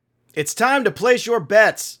It's time to place your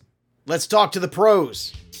bets. Let's talk to the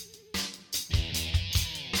pros.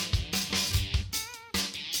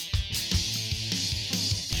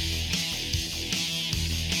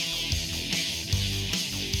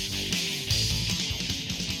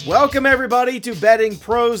 Welcome everybody to Betting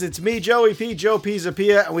Pros. It's me, Joey P, Joe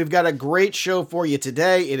Pizzapia, and we've got a great show for you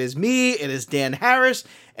today. It is me, it is Dan Harris,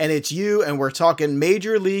 and it's you, and we're talking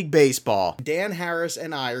Major League Baseball. Dan Harris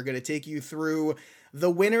and I are going to take you through the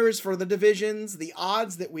winners for the divisions, the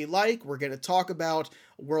odds that we like. We're going to talk about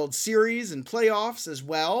World Series and playoffs as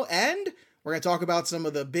well, and we're going to talk about some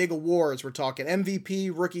of the big awards. We're talking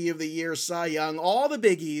MVP, Rookie of the Year, Cy Young, all the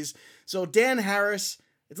biggies. So Dan Harris,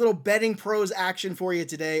 it's a little Betting Pros action for you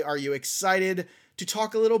today. Are you excited to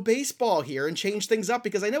talk a little baseball here and change things up?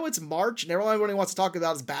 Because I know it's March and everyone wants to talk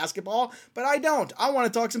about is basketball, but I don't. I want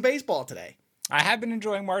to talk some baseball today. I have been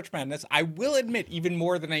enjoying March Madness. I will admit even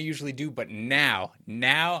more than I usually do, but now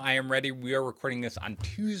I am ready. We are recording this on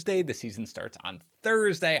Tuesday. The season starts on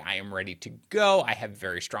Thursday. I am ready to go. I have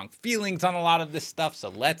very strong feelings on a lot of this stuff, so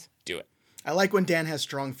let's do it. I like when Dan has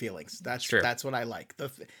strong feelings. That's true. That's what I like.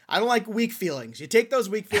 I don't like weak feelings. You take those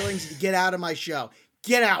weak feelings and you get out of my show.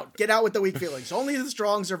 Get out with the weak feelings. Only the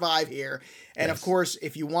strong survive here. And yes. Of course,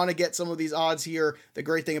 if you want to get some of these odds here, the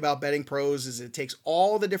great thing about Betting Pros is it takes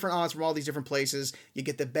all the different odds from all these different places. You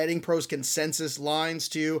get the Betting Pros consensus lines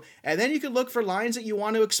too. And then you can look for lines that you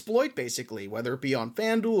want to exploit, basically, whether it be on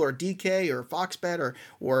FanDuel or DK or Fox Bet or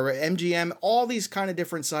MGM, all these kind of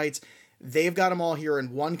different sites. They've got them all here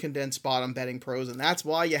in one condensed spot on Betting Pros, and that's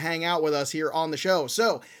why you hang out with us here on the show.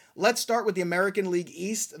 So let's start with the American League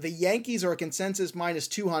East. The Yankees are a consensus minus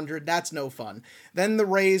 200. That's no fun. Then the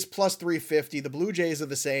Rays plus 350. The Blue Jays are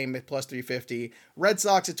the same at plus 350. Red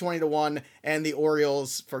Sox at 20-1, and the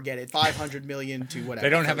Orioles, forget it, 500 million to whatever.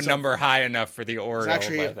 They don't have a number high enough for the Orioles.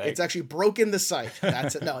 It's actually broken the site.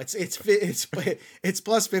 That's it. No, it's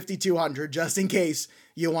plus 5,200 just in case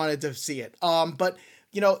you wanted to see it. But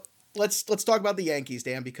you know. Let's talk about the Yankees,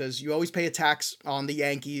 Dan, because you always pay a tax on the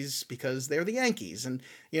Yankees because they're the Yankees. And,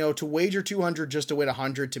 to wager 200 just to win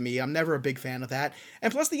 100, to me, I'm never a big fan of that.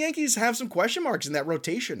 And plus, the Yankees have some question marks in that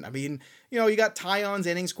rotation. I mean, you got Taillon's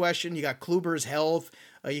innings question, you got Kluber's health,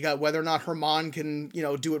 you got whether or not Herman can,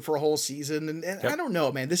 do it for a whole season. And yep. I don't know,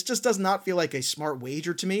 man. This just does not feel like a smart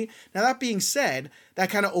wager to me. Now, that being said, that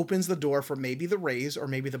kind of opens the door for maybe the Rays or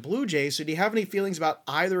maybe the Blue Jays. So do you have any feelings about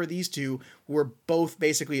either of these two who are both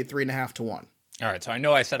basically at 3.5 to 1? All right, so I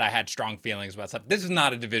know I said I had strong feelings about stuff. This is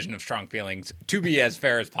not a division of strong feelings. To be as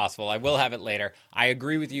fair as possible, I will have it later. I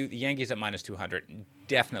agree with you. The Yankees at minus 200,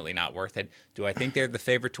 definitely not worth it. Do I think they're the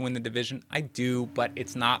favorite to win the division? I do, but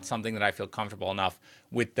it's not something that I feel comfortable enough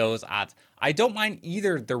with those odds. I don't mind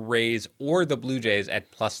either the Rays or the Blue Jays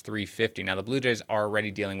at plus 350. Now, the Blue Jays are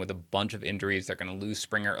already dealing with a bunch of injuries. They're going to lose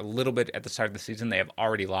Springer a little bit at the start of the season. They have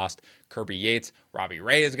already lost Kirby Yates. Robbie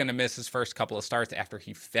Ray is going to miss his first couple of starts after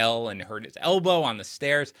he fell and hurt his elbow on the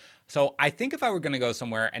stairs. So I think if I were going to go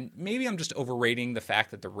somewhere, and maybe I'm just overrating the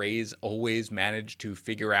fact that the Rays always manage to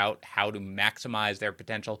figure out how to maximize their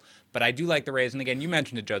potential, but I do like the Rays. And again, you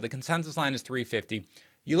mentioned it, Joe. The consensus line is 350.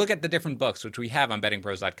 You look at the different books, which we have on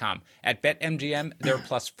bettingpros.com. At BetMGM, they're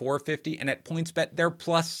plus 450, and at PointsBet, they're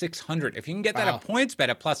plus 600. If you can get that at PointsBet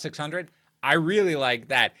at plus 600, I really like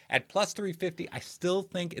that. At plus 350, I still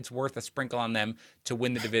think it's worth a sprinkle on them to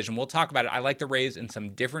win the division. We'll talk about it. I like the Rays in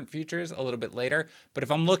some different futures a little bit later, but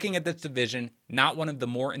if I'm looking at this division, not one of the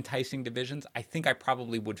more enticing divisions, I think I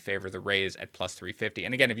probably would favor the Rays at plus 350.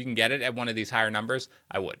 And again, if you can get it at one of these higher numbers,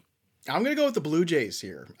 I would. I'm going to go with the Blue Jays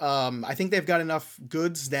here. I think they've got enough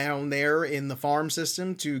goods down there in the farm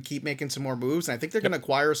system to keep making some more moves. And I think they're going to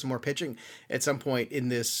acquire some more pitching at some point in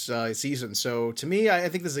this season. So to me, I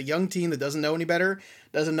think this is a young team that doesn't know any better,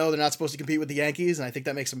 doesn't know they're not supposed to compete with the Yankees. And I think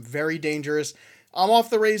that makes them very dangerous. I'm off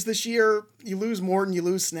the Rays this year. You lose Morton, you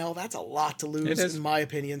lose Snell. That's a lot to lose, in my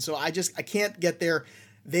opinion. So I can't get there.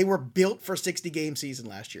 They were built for a 60-game season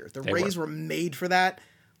last year. The Rays were made for that.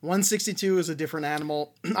 162 is a different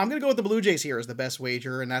animal. I'm going to go with the Blue Jays here as the best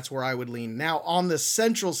wager, and that's where I would lean. Now, on the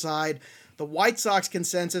Central side, the White Sox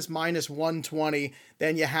consensus minus 120.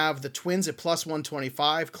 Then you have the Twins at plus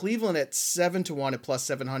 125. Cleveland at 7-1 at plus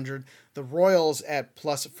 700. The Royals at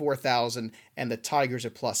plus 4,000. And the Tigers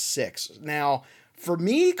at plus 6. Now, for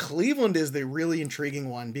me, Cleveland is the really intriguing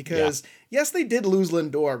one because, yes, they did lose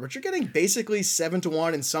Lindor, but you're getting basically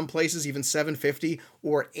 7-1 in some places, even 750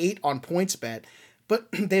 or 8 on PointsBet. But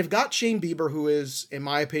they've got Shane Bieber, who is, in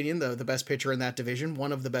my opinion, the best pitcher in that division,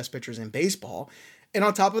 one of the best pitchers in baseball. And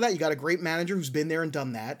on top of that, you got a great manager who's been there and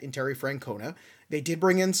done that in Terry Francona. They did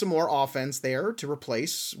bring in some more offense there to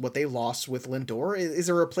replace what they lost with Lindor. Is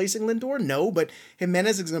it replacing Lindor? No, but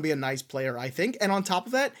Jimenez is going to be a nice player, I think. And on top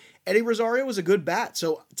of that, Eddie Rosario was a good bat.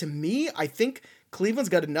 So to me, I think Cleveland's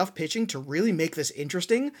got enough pitching to really make this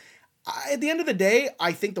interesting. At the end of the day,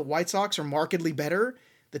 I think the White Sox are markedly better.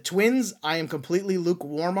 The Twins, I am completely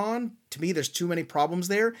lukewarm on. To me, there's too many problems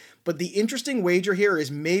there. But the interesting wager here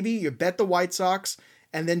is maybe you bet the White Sox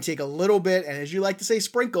and then take a little bit, and as you like to say,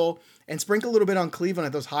 sprinkle a little bit on Cleveland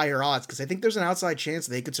at those higher odds, because I think there's an outside chance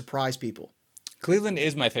they could surprise people. Cleveland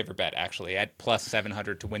is my favorite bet, actually, at plus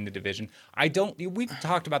 700 to win the division. We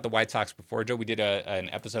talked about the White Sox before, Joe. We did an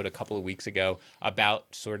episode a couple of weeks ago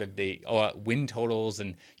about sort of the win totals,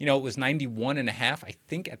 and, it was 91.5, I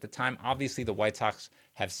think, at the time. Obviously, the White Sox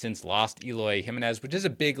have since lost Eloy Jimenez, which is a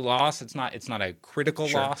big loss. It's not a critical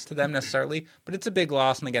loss to them necessarily, but it's a big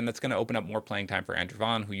loss. And again, that's going to open up more playing time for Andrew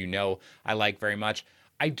Vaughn, who I like very much.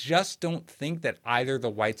 I just don't think that either the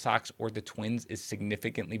White Sox or the Twins is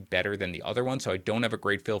significantly better than the other one, so I don't have a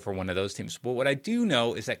great feel for one of those teams. But what I do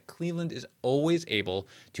know is that Cleveland is always able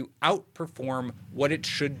to outperform what it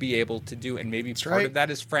should be able to do, and maybe part of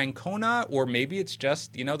that is Francona, or maybe it's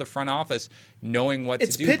just, the front office knowing what to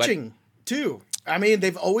do. It's pitching, too. I mean,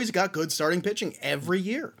 they've always got good starting pitching every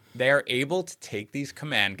year. They are able to take these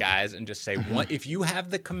command guys and just say, if you have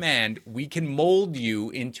the command, we can mold you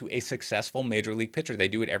into a successful major league pitcher. They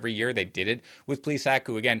do it every year. They did it with Plesac,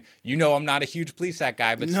 who, again, I'm not a huge Plesac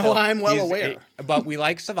guy, but no, I'm well aware. But we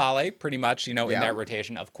like Savale pretty much, in that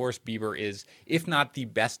rotation. Of course, Bieber is, if not the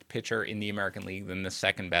best pitcher in the American League, then the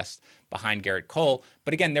second best behind Garrett Cole.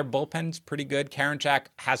 But again, their bullpen's pretty good. Karinchak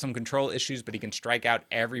has some control issues, but he can strike out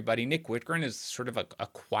everybody. Nick Whitgren is sort of a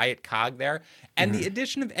quiet cog there. And the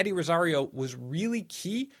addition of Eddie Rosario was really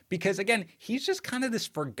key because, again, he's just kind of this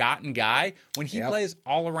forgotten guy. When he plays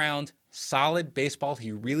all around solid baseball,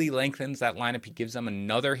 he really lengthens that lineup. He gives them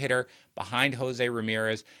another hitter behind Jose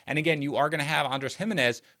Ramirez. And again, you are going to have Andres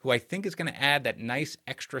Jimenez, who I think is going to add that nice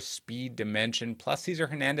extra speed dimension, plus Cesar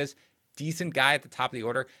Hernandez, decent guy at the top of the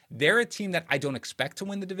order. They're a team that I don't expect to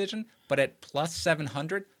win the division, but at plus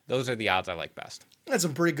 700, those are the odds I like best. That's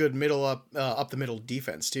some pretty good up the middle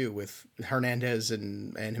defense too, with Hernandez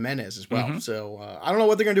and Jimenez as well. So I don't know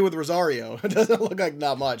what they're going to do with Rosario. It doesn't look like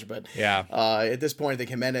not much, but at this point, I think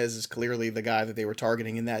Jimenez is clearly the guy that they were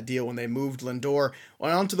targeting in that deal when they moved Lindor.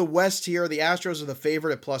 On to the West here, the Astros are the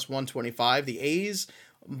favorite at plus 125. The A's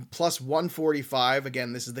plus 145.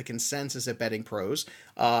 Again, this is the consensus at Betting Pros.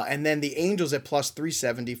 And then the Angels at plus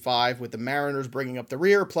 375, with the Mariners bringing up the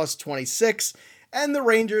rear, plus 26. And the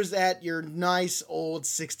Rangers at your nice old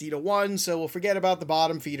 60-1. So we'll forget about the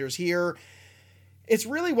bottom feeders here. It's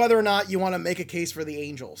really whether or not you want to make a case for the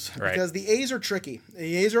Angels. Right. Because the A's are tricky.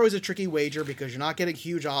 The A's are always a tricky wager because you're not getting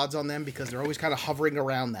huge odds on them because they're always kind of hovering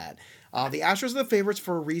around that. The Astros are the favorites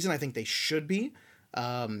for a reason. I think they should be.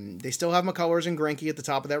 They still have McCullers and Greinke at the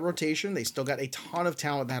top of that rotation. They still got a ton of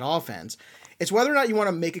talent in that offense. It's whether or not you want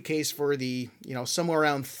to make a case for the, somewhere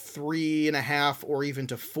around 3.5 or even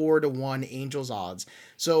to 4-1 Angels odds.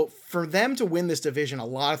 So for them to win this division, a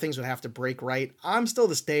lot of things would have to break right. I'm still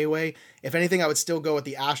the stay away. If anything, I would still go with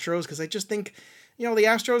the Astros because I just think, the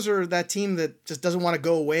Astros are that team that just doesn't want to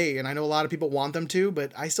go away. And I know a lot of people want them to,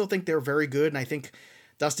 but I still think they're very good. And I think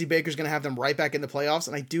Dusty Baker's going to have them right back in the playoffs,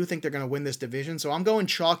 and I do think they're going to win this division. So I'm going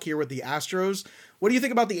chalk here with the Astros. What do you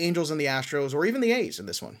think about the Angels and the Astros, or even the A's in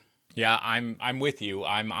this one? Yeah, I'm with you.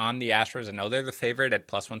 I'm on the Astros. I know they're the favorite at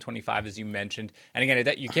plus 125, as you mentioned. And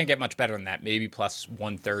again, you can't get much better than that. Maybe plus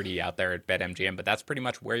 130 out there at BetMGM, but that's pretty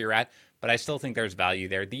much where you're at. But I still think there's value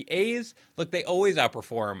there. The A's, look, they always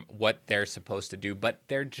outperform what they're supposed to do, but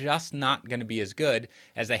they're just not going to be as good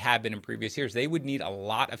as they have been in previous years. They would need a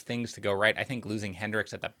lot of things to go right. I think losing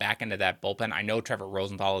Hendricks at the back end of that bullpen, I know Trevor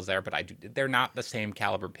Rosenthal is there, but they're not the same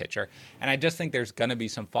caliber pitcher. And I just think there's going to be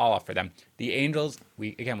some fall off for them. The Angels,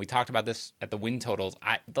 we talked about this at the win totals.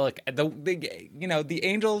 The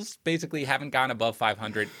Angels basically haven't gone above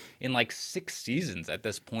 500 in like 6 seasons at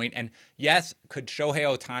this point. And yes, could Shohei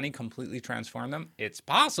Ohtani completely transform them? It's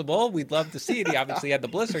possible. We'd love to see it. He obviously had the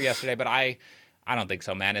blister yesterday, but I don't think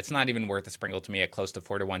so, man. It's not even worth a sprinkle to me at close to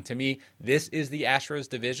 4-1. To me, this is the Astros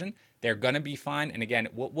division. They're going to be fine. And again,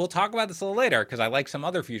 we'll talk about this a little later because I like some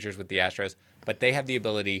other futures with the Astros, but they have the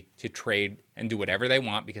ability to trade and do whatever they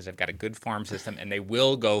want because they've got a good farm system and they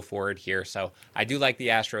will go for it here. So I do like the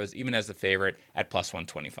Astros, even as the favorite, at plus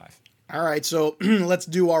 125. All right, so let's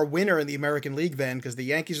do our winner in the American League then, because the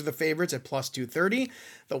Yankees are the favorites at plus 230,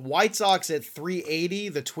 the White Sox at 380,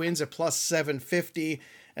 the Twins at plus 750,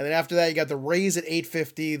 and then after that you got the Rays at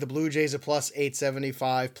 850, the Blue Jays at plus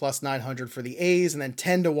 875, plus 900 for the A's, and then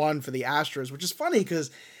 10-1 for the Astros, which is funny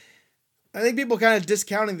because I think people kind of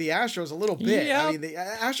discounting the Astros a little bit. Yep. I mean, the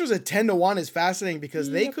Astros at 10-1 is fascinating because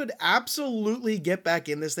they could absolutely get back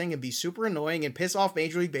in this thing and be super annoying and piss off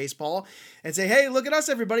Major League Baseball and say, hey, look at us,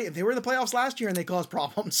 everybody. And they were in the playoffs last year and they caused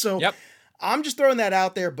problems. So I'm just throwing that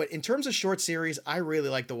out there. But in terms of short series, I really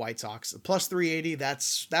like the White Sox. Plus 380,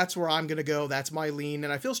 that's where I'm going to go. That's my lean.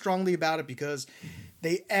 And I feel strongly about it because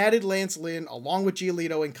they added Lance Lynn along with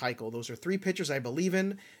Giolito and Keuchel. Those are three pitchers I believe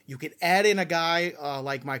in. You could add in a guy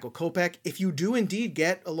like Michael Kopech. If you do indeed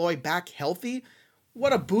get Eloy back healthy,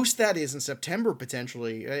 what a boost that is in September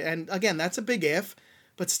potentially. And again, that's a big if,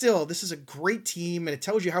 but still, this is a great team, and it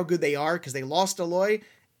tells you how good they are because they lost Eloy,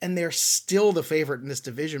 and they're still the favorite in this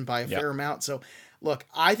division by a fair amount. So, look,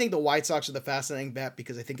 I think the White Sox are the fascinating bet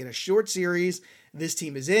because I think in a short series, this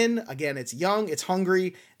team is in. Again, it's young, it's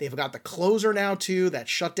hungry. They've got the closer now, too, that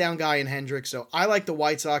shutdown guy in Hendricks. So I like the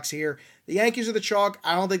White Sox here. The Yankees are the chalk.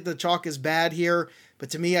 I don't think the chalk is bad here. But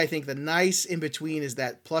to me, I think the nice in-between is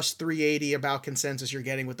that plus 380 about consensus you're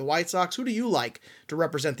getting with the White Sox. Who do you like to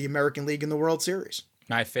represent the American League in the World Series?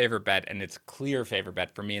 My favorite bet, and it's clear favorite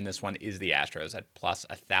bet for me in this one, is the Astros at plus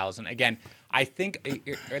 1,000. Again, I think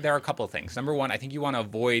there are a couple of things. Number one, I think you want to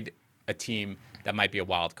avoid a team that might be a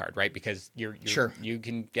wild card, right? Because you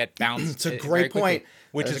can get bounced. It's a great point.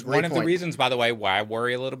 Which is one of the reasons, by the way, why I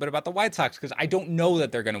worry a little bit about the White Sox, because I don't know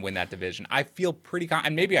that they're going to win that division. I feel pretty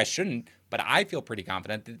and maybe I shouldn't, but I feel pretty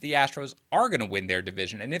confident that the Astros are going to win their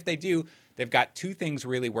division. And if they do, they've got two things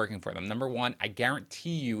really working for them. Number one, I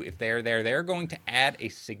guarantee you if they're there, they're going to add a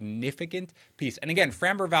significant piece. And again,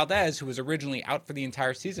 Framber Valdez, who was originally out for the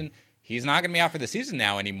entire season, he's not going to be out for the season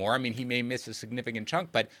now anymore. I mean, he may miss a significant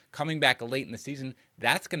chunk, but coming back late in the season,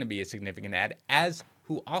 that's going to be a significant add, as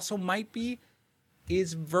who also might be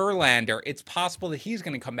is Verlander. It's possible that he's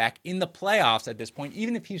going to come back in the playoffs at this point,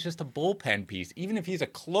 even if he's just a bullpen piece, even if he's a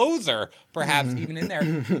closer, perhaps even in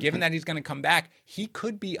there, given that he's going to come back, he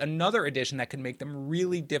could be another addition that could make them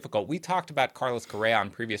really difficult. We talked about Carlos Correa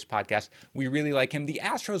on previous podcasts. We really like him. The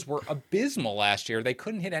Astros were abysmal last year. They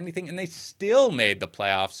couldn't hit anything, and they still made the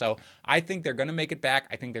playoffs. So I think they're going to make it back.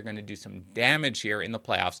 I think they're going to do some damage here in the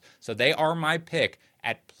playoffs. So they are my pick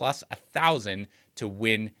at plus 1,000 to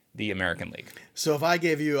win the American League. So if I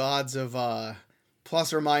gave you odds of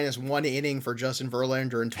plus or minus one inning for Justin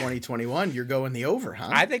Verlander in 2021, you're going the over, huh?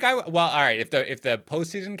 I think all right. If the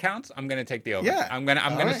postseason counts, I'm going to take the over. Yeah, I'm going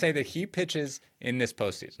to say that he pitches in this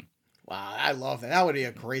postseason. Wow, I love that. That would be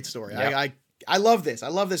a great story. Yep. I love this. I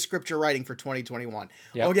love this scripture writing for 2021.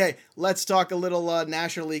 Yep. Okay, let's talk a little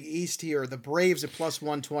National League East here. The Braves at plus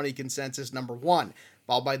 120 consensus, number one.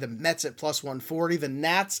 Followed by the Mets at plus 140, the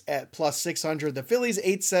Nats at plus 600, the Phillies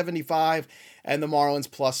 875, and the Marlins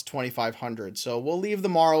plus 2,500. So we'll leave the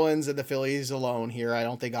Marlins and the Phillies alone here. I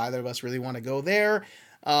don't think either of us really want to go there.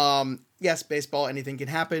 Yes, baseball, anything can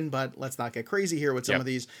happen, but let's not get crazy here with some of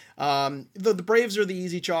these. The Braves are the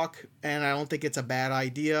easy chalk, and I don't think it's a bad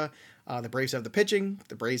idea. The Braves have the pitching.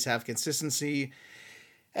 The Braves have consistency.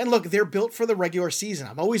 And look, they're built for the regular season.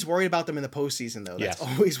 I'm always worried about them in the postseason, though. That's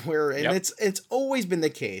always where, and it's always been the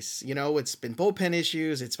case. You know, it's been bullpen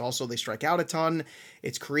issues. It's also they strike out a ton.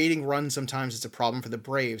 It's creating runs. Sometimes it's a problem for the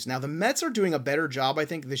Braves. Now, the Mets are doing a better job, I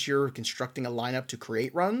think, this year constructing a lineup to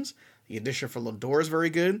create runs. The addition for Lindor is very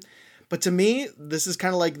good. But to me, this is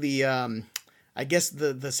kind of like the, I guess,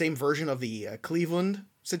 the same version of the Cleveland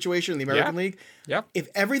situation in the American League. Yep. If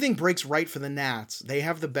everything breaks right for the Nats, they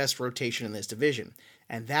have the best rotation in this division.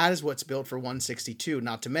 And that is what's built for 162,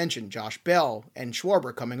 not to mention Josh Bell and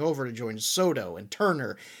Schwarber coming over to join Soto and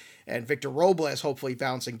Turner and Victor Robles hopefully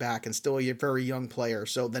bouncing back and still a very young player.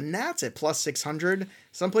 So the Nats at plus 600,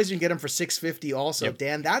 someplace you can get them for 650 also. Yep.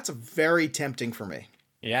 Dan, that's very tempting for me.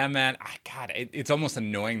 Yeah, man. God, it's almost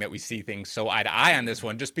annoying that we see things so eye to eye on this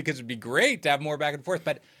one just because it'd be great to have more back and forth.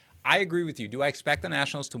 But I agree with you. Do I expect the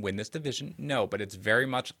Nationals to win this division? No, but it's very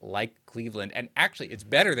much like Cleveland. And actually, it's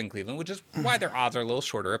better than Cleveland, which is why their odds are a little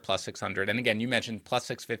shorter at plus 600. And again, you mentioned plus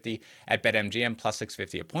 650 at BetMGM, plus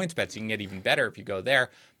 650 at PointsBet, so you can get even better if you go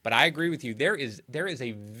there. But I agree with you. There is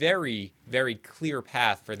a very, very clear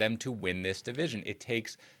path for them to win this division. It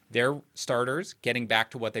takes their starters getting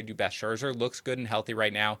back to what they do best. Scherzer looks good and healthy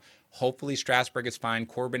right now. Hopefully Strasburg is fine.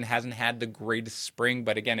 Corbin hasn't had the greatest spring,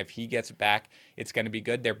 but again, if he gets back, it's going to be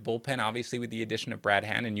good. Their bullpen, obviously, with the addition of Brad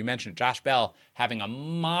Hand, and you mentioned Josh Bell having a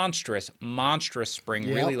monstrous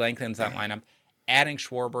spring, really lengthens that lineup. Adding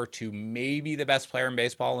Schwarber to maybe the best player in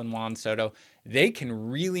baseball in Juan Soto, they can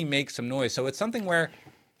really make some noise. So it's something where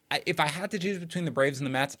if I had to choose between the Braves and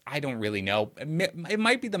the Mets, I don't really know. It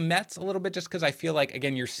might be the Mets a little bit just because I feel like,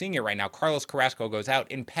 again, you're seeing it right now. Carlos Carrasco goes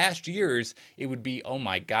out. In past years, it would be, oh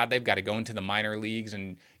my God, they've got to go into the minor leagues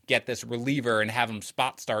and get this reliever and have him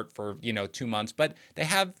spot start for 2 months. But they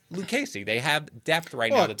have Lucchesi. They have depth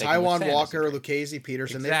right now that they can Taijuan withstand. Walker, Lucchesi,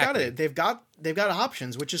 Peterson. Exactly. They've got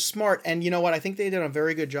options, which is smart. And you know what? I think they did a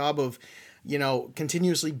very good job of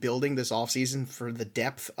continuously building this offseason for the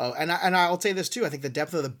depth. And I'll say this too. I think the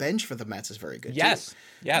depth of the bench for the Mets is very good. Yes. Too.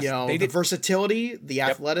 Yes. The versatility, the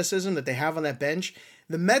athleticism that they have on that bench.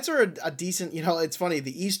 The Mets are a decent, it's funny.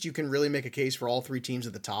 The East, you can really make a case for all three teams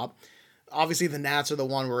at the top. Obviously, the Nats are the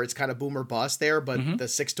one where it's kind of boom or bust there, but the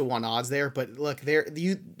 6-1 odds there. But look,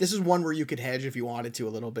 this is one where you could hedge if you wanted to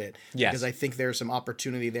a little bit. Yes. Because I think there's some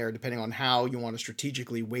opportunity there depending on how you want to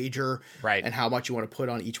strategically wager and how much you want to put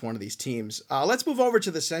on each one of these teams. Let's move over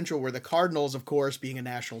to the Central, where the Cardinals, of course, being a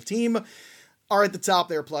national team, are at the top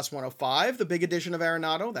there, plus 105. The big addition of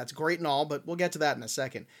Arenado, that's great and all, but we'll get to that in a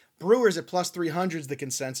second. Brewers at plus 300 is the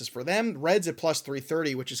consensus for them. Reds at plus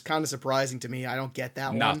 330, which is kind of surprising to me. I don't get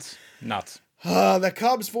that one. Nuts. The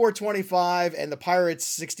Cubs 425 and the Pirates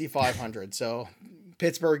 6,500. So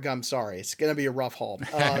Pittsburgh, I'm sorry. It's going to be a rough haul.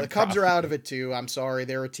 The Cubs are out of it too. I'm sorry.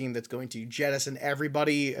 They're a team that's going to jettison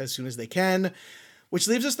everybody as soon as they can, which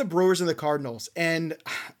leaves us the Brewers and the Cardinals. And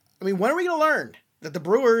I mean, when are we going to learn that the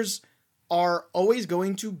Brewers are always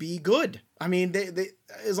going to be good? I mean, they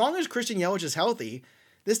as long as Christian Yelich is healthy,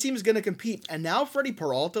 this team is going to compete. And now Freddie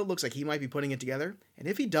Peralta looks like he might be putting it together. And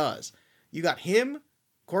if he does, you got him,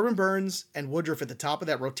 Corbin Burns, and Woodruff at the top of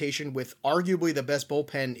that rotation with arguably the best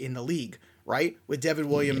bullpen in the league, right? With Devin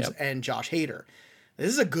Williams and Josh Hader.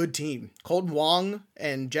 This is a good team. Colton Wong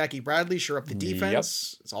and Jackie Bradley shore up the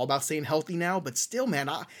defense. It's all about staying healthy now. But still, man,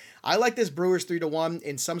 I like this Brewers 3-1.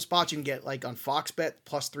 In some spots, you can get like on Fox Bet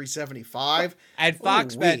plus 375. At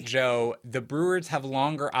Fox Bet, Joe, the Brewers have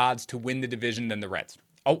longer odds to win the division than the Reds.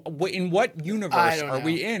 Oh, in what universe are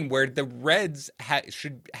we in where the Reds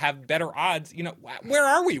should have better odds? Where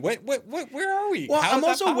are we? Where are we? Well, I'm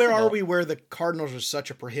also where are we where the Cardinals are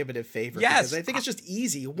such a prohibitive favorite? Yes. Because I think it's just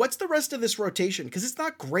easy. What's the rest of this rotation? Because it's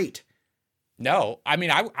not great. No, I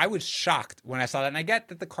mean, I was shocked when I saw that. And I get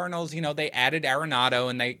that the Cardinals, they added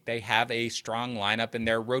Arenado and they have a strong lineup and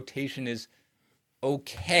their rotation is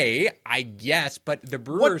okay, I guess. But the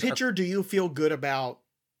Brewers. What pitcher do you feel good about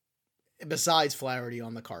besides Flaherty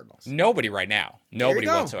on the Cardinals? Nobody right now. Nobody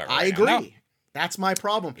whatsoever. I agree. No. That's my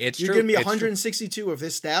problem. You're giving me 162 of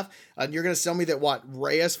this staff, and you're going to tell me that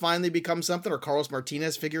Reyes finally becomes something, or Carlos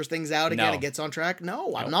Martinez figures things out again and gets on track?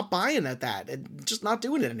 No, I'm not buying at that. Just not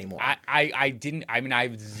doing it anymore. I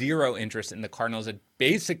have zero interest in the Cardinals at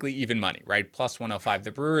basically even money, right? Plus 105.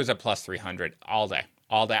 The Brewers at plus 300 all day.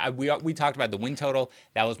 We talked about the win total.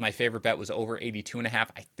 That was my favorite bet, was over 82.5.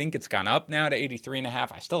 I think it's gone up now to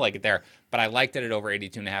 83.5. I still like it there, but I liked it at over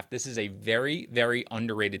 82.5. This is a very, very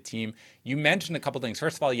underrated team. You mentioned a couple things.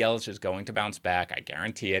 First of all, Yelich is going to bounce back. I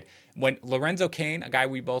guarantee it. When Lorenzo Cain, a guy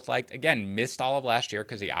we both liked, again, missed all of last year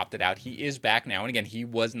because he opted out. He is back now. And again, he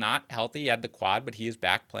was not healthy. He had the quad, but he is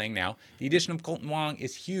back playing now. The addition of Colton Wong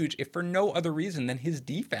is huge, if for no other reason than his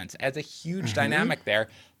defense adds a huge dynamic there.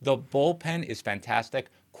 The bullpen is fantastic.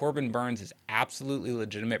 Corbin Burns is absolutely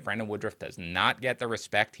legitimate. Brandon Woodruff does not get the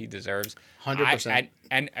respect he deserves. 100%.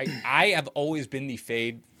 I have always been the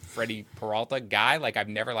fade Freddie Peralta guy. Like, I've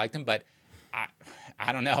never liked him, but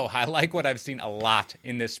I don't know. I like what I've seen a lot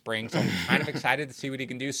in this spring, so I'm kind of excited to see what he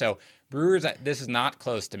can do. So Brewers, this is not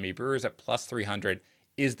close to me. Brewers at plus 300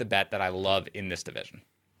 is the bet that I love in this division.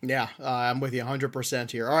 Yeah, I'm with you 100%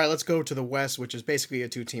 here. All right, let's go to the West, which is basically a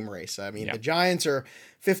two-team race. I mean, the Giants are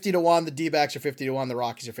 50-1, the D-backs are 50-1, the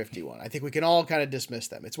Rockies are 50-1. I think we can all kind of dismiss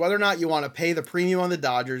them. It's whether or not you want to pay the premium on the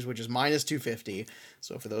Dodgers, which is minus 250.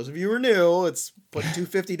 So for those of you who are new, it's put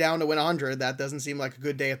 250 down to win 100. That doesn't seem like a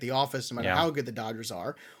good day at the office, no matter how good the Dodgers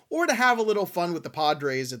are. Or to have a little fun with the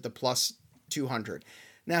Padres at the plus 200.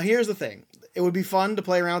 Now, here's the thing. It would be fun to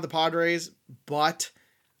play around with the Padres, but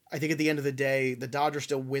I think at the end of the day, the Dodgers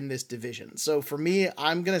still win this division. So for me,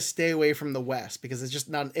 I'm going to stay away from the West because it's just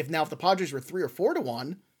not, if the Padres were 3 or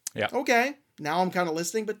 4-1, okay, now I'm kind of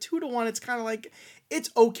listening, but 2-1, it's kind of like, it's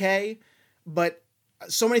okay, but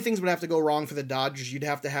so many things would have to go wrong for the Dodgers. You'd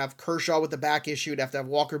have to have Kershaw with the back issue. You'd have to have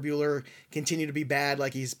Walker Buehler continue to be bad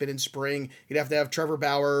like he's been in spring. You'd have to have Trevor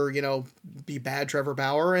Bauer, be bad Trevor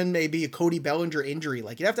Bauer, and maybe a Cody Bellinger injury.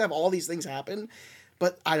 Like, you'd have to have all these things happen.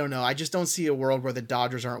 But I don't know. I just don't see a world where the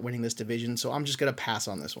Dodgers aren't winning this division, so I'm just going to pass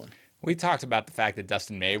on this one. We talked about the fact that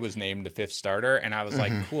Dustin May was named the 5th starter, and I was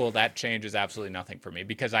like, cool, that changes absolutely nothing for me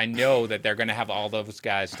because I know that they're going to have all those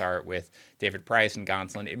guys start with David Price and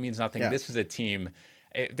Gonsolin. It means nothing. Yeah. This is a team,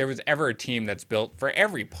 there was ever a team that's built for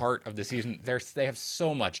every part of the season, they have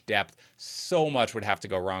so much depth. So much would have to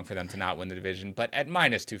go wrong for them to not win the division. But at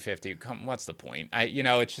minus 250, what's the point?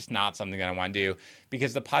 It's just not something that I want to do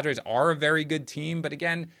because the Padres are a very good team. But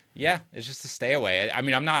again, yeah, it's just a stay away. I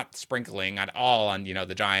mean, I'm not sprinkling at all on,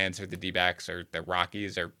 the Giants or the D-backs or the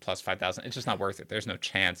Rockies or plus 5,000. It's just not worth it. There's no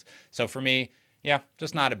chance. So for me, yeah,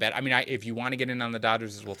 just not a bet. I mean, if you want to get in on the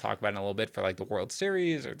Dodgers, as we'll talk about in a little bit, for like the World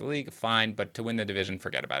Series or the league, fine. But to win the division,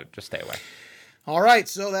 forget about it. Just stay away. All right,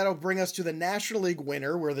 so that'll bring us to the National League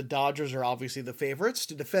winner, where the Dodgers are obviously the favorites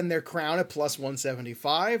to defend their crown at plus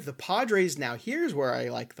 175. The Padres, now here's where I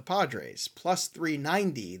like the Padres, plus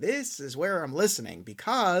 390. This is where I'm listening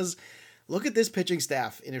because look at this pitching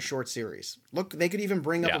staff in a short series. Look, they could even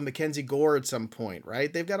bring up a Mackenzie Gore at some point,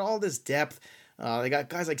 right? They've got all this depth. They got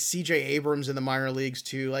guys like C.J. Abrams in the minor leagues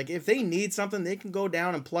too. Like if they need something, they can go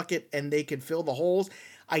down and pluck it and they can fill the holes.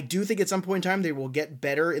 I do think at some point in time they will get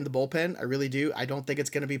better in the bullpen. I really do. I don't think it's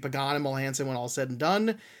going to be Pagan and Melancon when all's said and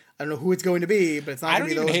done. I don't know who it's going to be, but it's not going to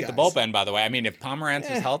be those guys. I don't even hate the bullpen, by the way. I mean, if Pomeranz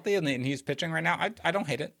is healthy and he's pitching right now, I don't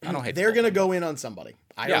hate it. I don't hate it. They're going to go in on somebody.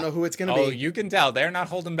 I don't know who it's going to be. Oh, you can tell. They're not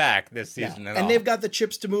holding back this season at all. And they've got the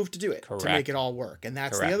chips to move to do it, to make it all work. And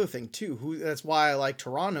that's the other thing, too. That's why I like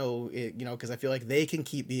Toronto, because I feel like they can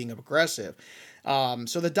keep being aggressive.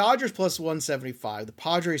 So the Dodgers plus 175, the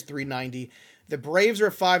Padres 390. The Braves are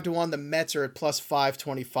at 5-1. The Mets are at plus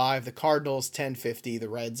 525. The Cardinals 1050. The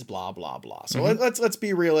Reds blah blah blah. So let's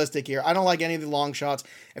be realistic here. I don't like any of the long shots.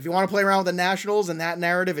 If you want to play around with the Nationals and that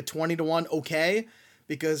narrative at 20-1, okay.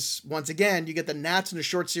 Because once again, you get the Nats in a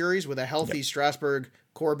short series with a healthy Strasburg,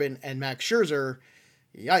 Corbin, and Max Scherzer.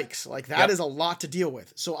 Yikes! Like that is a lot to deal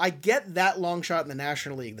with. So I get that long shot in the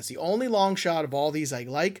National League. That's the only long shot of all these I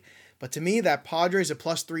like. But to me, that Padres at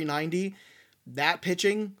plus 390. That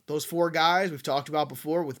pitching, those four guys we've talked about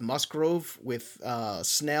before with Musgrove, with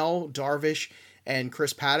Snell, Darvish, and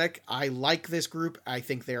Chris Paddock. I like this group. I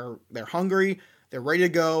think they're hungry, they're ready to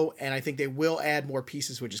go, and I think they will add more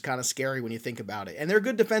pieces, which is kind of scary when you think about it. And they're a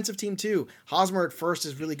good defensive team too. Hosmer at first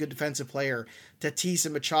is a really good defensive player. Tatis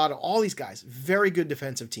and Machado, all these guys, very good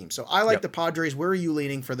defensive team. So I like the Padres. Where are you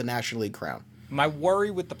leaning for the National League crown? My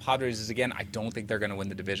worry with the Padres is, again, I don't think they're going to win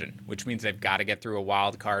the division, which means they've got to get through a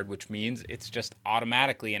wild card, which means it's just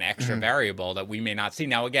automatically an extra variable that we may not see.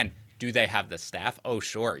 Now, again, do they have the staff? Oh,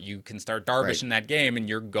 sure. You can start Darvish in that game, and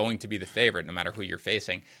you're going to be the favorite no matter who you're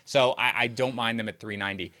facing. So I don't mind them at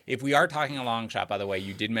 390. If we are talking a long shot, by the way,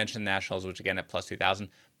 you did mention the Nationals, which, again, at plus 2,000.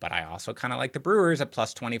 But I also kind of like the Brewers at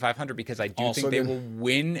plus 2,500 because I do think they will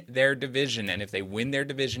win their division. And if they win their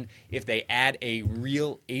division, if they add a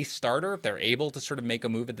real ace starter, if they're able to sort of make a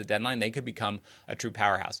move at the deadline, they could become a true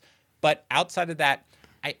powerhouse. But outside of that,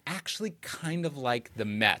 I actually kind of like the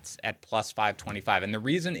Mets at plus 525. And the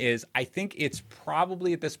reason is I think it's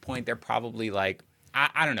probably at this point, they're probably like,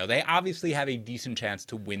 I don't know. They obviously have a decent chance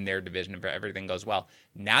to win their division if everything goes well.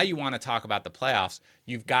 Now you want to talk about the playoffs.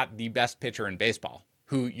 You've got the best pitcher in baseball,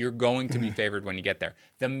 who you're going to be favored when you get there.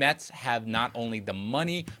 The Mets have not only the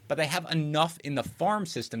money, but they have enough in the farm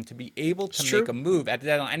system to be able to make a move at the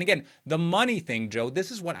deadline. And again, the money thing, Joe,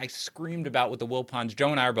 this is what I screamed about with the Wilpons.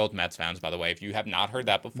 Joe and I are both Mets fans, by the way, if you have not heard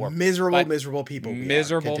that before. Miserable people.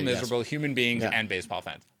 Miserable human beings and baseball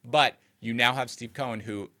fans. But you now have Steve Cohen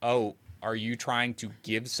who, are you trying to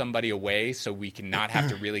give somebody away so we can not have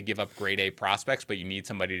to really give up grade A prospects, but you need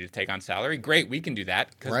somebody to take on salary? Great, we can do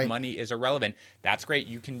that because money is irrelevant. That's great.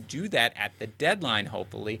 You can do that at the deadline,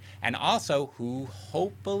 hopefully. And also, who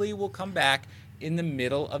hopefully will come back in the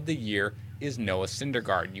middle of the year is Noah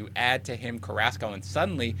Syndergaard. You add to him Carrasco, and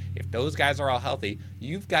suddenly, if those guys are all healthy,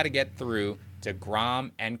 you've got to get through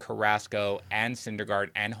DeGrom and Carrasco and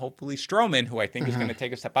Syndergaard and hopefully Stroman, who I think is going to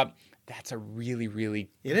take a step up. That's a really, really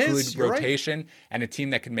good rotation and a team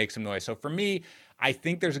that can make some noise. So for me, I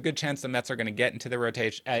think there's a good chance the Mets are going to get into the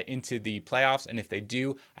rotation, into the playoffs. And if they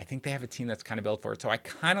do, I think they have a team that's kind of built for it. So I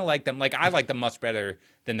kind of like them. Like I like them much better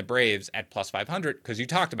than the Braves at plus 500 because you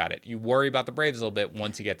talked about it. You worry about the Braves a little bit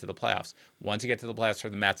once you get to the playoffs. Once you get to the playoffs for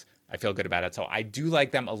the Mets, I feel good about it. So I do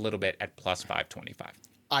like them a little bit at plus 525.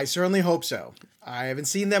 I certainly hope so. I haven't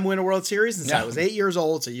seen them win a World Series since I was 8 years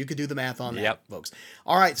old, so you could do the math on that, folks.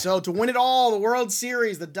 All right, so to win it all, the World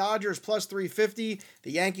Series, the Dodgers plus 350,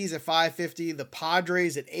 the Yankees at 550, the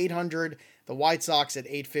Padres at 800, the White Sox at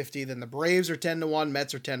 850, then the Braves are 10-1,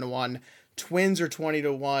 Mets are 10-1, Twins are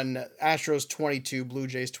 20-1, Astros 22, Blue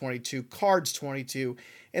Jays 22, Cards 22,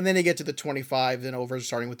 and then you get to the 25 and over,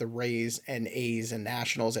 starting with the Rays and A's and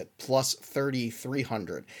Nationals at plus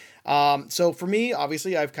 3,300. So for me,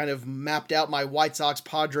 obviously, I've kind of mapped out my White Sox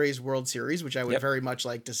Padres World Series, which I would very much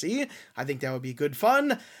like to see. I think that would be good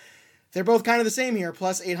fun. They're both kind of the same here,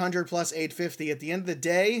 plus 800, plus 850. At the end of the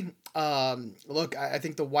day, look, I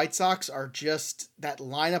think the White Sox are just that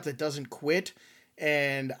lineup that doesn't quit.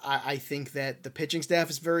 And I think that the pitching staff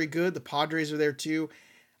is very good. The Padres are there too.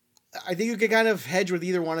 I think you could kind of hedge with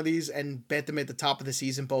either one of these and bet them at the top of the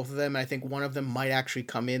season, both of them. And I think one of them might actually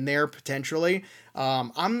come in there potentially.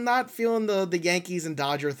 I'm not feeling the Yankees and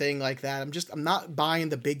Dodger thing like that. I'm not buying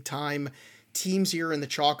the big time teams here in the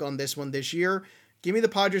chalk on this one this year. Give me the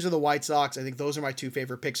Padres or the White Sox. I think those are my two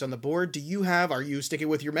favorite picks on the board. Are you sticking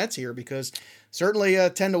with your Mets here? Because certainly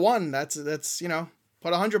 10-1, that's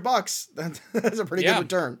put $100. That's a pretty good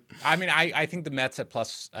return. I mean, I think the Mets at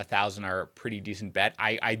plus 1,000 are a pretty decent bet.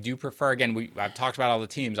 I do prefer, again, I've talked about all the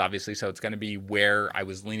teams, obviously, so it's going to be where I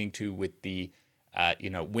was leaning to with the,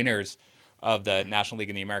 winners of the National League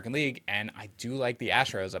and the American League. And I do like the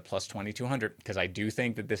Astros at plus 2,200 because I do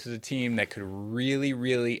think that this is a team that could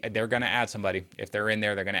really, they're going to add somebody. If they're in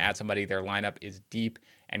there, they're going to add somebody. Their lineup is deep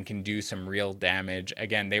and can do some real damage.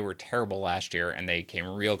 Again, they were terrible last year and they came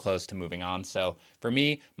real close to moving on. So for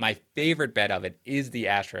me, my favorite bet of it is the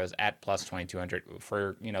Astros at plus 2,200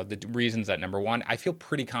 for, the reasons that number one, I feel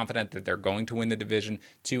pretty confident that they're going to win the division.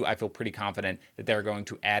 Two, I feel pretty confident that they're going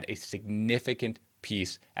to add a significant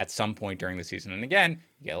piece at some point during the season. And again,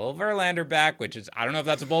 you get a little Verlander back, which is, I don't know if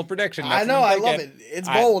that's a bold prediction. I know, I love it. It's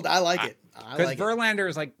bold. I like it. Because Verlander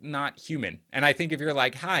is not human. And I think if you're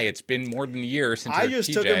like, hi, it's been more than a year since I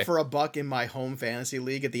just took him for a buck in my home fantasy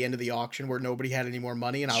league at the end of the auction where nobody had any more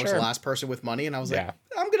money and I was the last person with money. And I was like,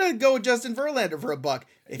 I'm going to go with Justin Verlander for a buck.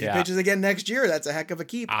 If he pitches again next year, that's a heck of a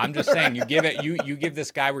keep. I'm just saying, you give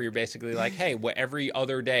this guy where you're basically like, hey, every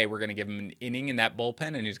other day we're going to give him an inning in that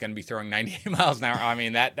bullpen and he's going to be throwing 98 miles an hour. I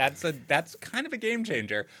mean, that's kind of a game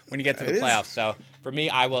changer when you get to the playoffs. So for me,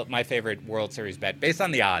 my favorite World Series bet based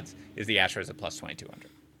on the odds is the Astros at plus 2,200.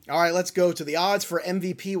 All right, let's go to the odds for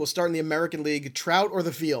MVP. We'll start in the American League. Trout or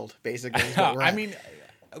the field, basically. I mean,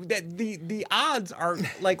 the odds are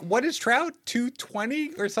like, what is Trout?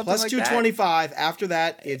 220 or something plus like 225. That? After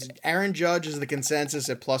that, it's Aaron Judge is the consensus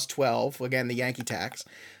at plus 12. Again, the Yankee tax.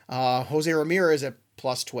 Jose Ramirez at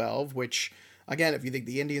plus 12, which, again, if you think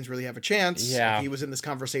the Indians really have a chance, he was in this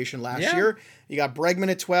conversation last year. You got Bregman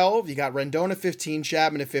at 12. You got Rendon at 15.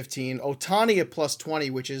 Chapman at 15. Ohtani at plus 20,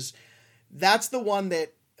 that's the one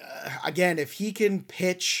that, again, if he can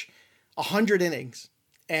pitch 100 innings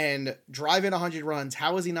and drive in 100 runs,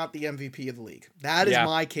 how is he not the MVP of the league? That is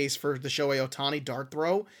my case for the Shohei Ohtani dart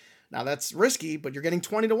throw. Now, that's risky, but you're getting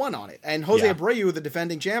 20-1 on it. And Jose Abreu, the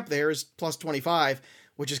defending champ there, is plus 25,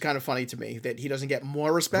 which is kind of funny to me that he doesn't get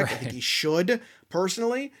more respect. Right. I think he should,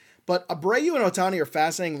 personally. But Abreu and Ohtani are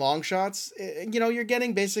fascinating long shots. You're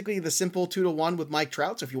getting basically the simple 2-1 with Mike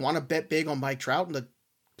Trout. So if you want to bet big on Mike Trout and the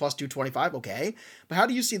plus 225, okay. But how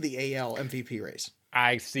do you see the AL MVP race?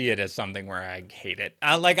 I see it as something where I hate it.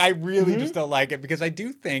 I really just don't like it because I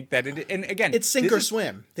do think that it, and again, it's sink or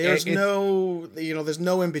swim. There's no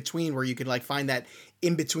in between where you can find that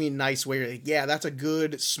in between nice way. That's a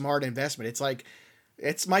good, smart investment.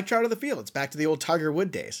 It's Mike Trout of the field. It's back to the old Tiger Wood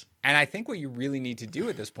days. And I think what you really need to do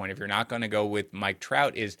at this point, if you're not going to go with Mike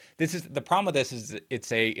Trout, is the problem with this is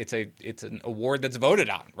it's an award that's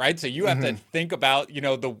voted on, right? So you have to think about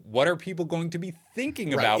what are people going to be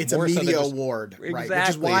thinking about? It's a media award, right? Which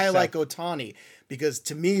is why I like Ohtani, because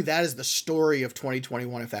to me that is the story of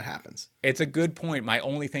 2021 if that happens. It's a good point. My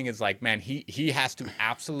only thing is man, he has to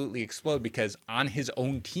absolutely explode because on his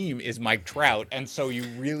own team is Mike Trout, and so you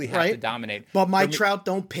really have to dominate. But Mike Trout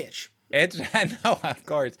don't pitch. No, of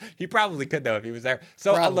course. He probably could, though, if he was there.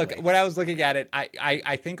 So, look, when I was looking at it,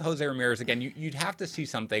 I think Jose Ramirez, again, you'd have to see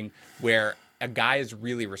something where a guy is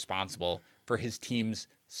really responsible for his team's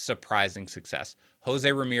surprising success.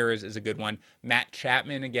 Jose Ramirez is a good one. Matt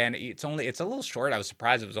Chapman, again, it's a little short. I was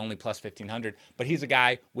surprised it was only plus 1,500, but he's a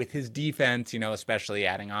guy with his defense, especially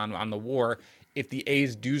adding on the WAR. If the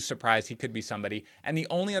A's do surprise, he could be somebody. And the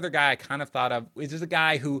only other guy I kind of thought of is a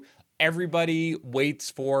guy who everybody waits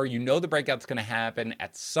for, the breakout's going to happen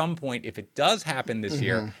at some point if it does happen this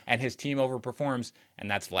year and his team overperforms, and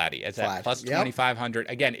that's Vladdy. It's at plus 2,500.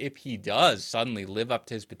 Again, if he does suddenly live up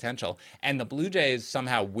to his potential and the Blue Jays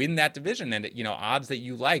somehow win that division and, odds that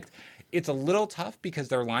you liked, it's a little tough because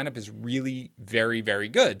their lineup is really very, very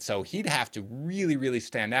good. So he'd have to really, really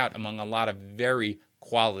stand out among a lot of very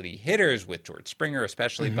quality hitters with George Springer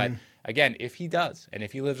especially. But again, if he does and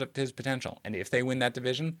if he lives up to his potential and if they win that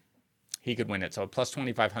division, he could win it. So plus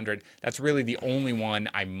 2,500, that's really the only one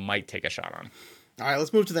I might take a shot on. All right,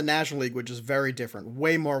 let's move to the National League, which is very different,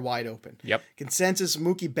 way more wide open. Yep. Consensus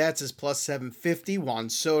Mookie Betts is plus 750. Juan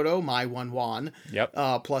Soto, my Juan, Yep.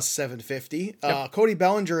 Plus 750. Yep. Cody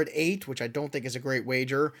Bellinger at 8, which I don't think is a great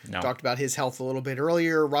wager. No. Talked about his health a little bit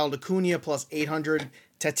earlier. Ronald Acuna plus 800.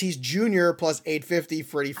 Tatis Jr. plus 850.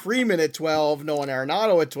 Freddie Freeman at 12. Nolan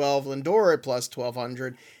Arenado at 12. Lindor at plus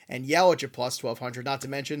 1200. And Yelich at plus 1200, not to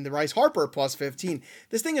mention the Bryce Harper at plus 15.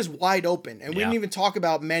 This thing is wide open. And we didn't even talk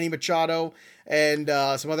about Manny Machado and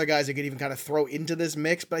some other guys that could even kind of throw into this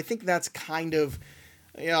mix. But I think that's kind of,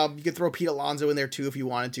 you could throw Pete Alonso in there too if you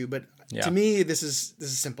wanted to. But to me, this is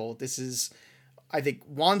simple. I think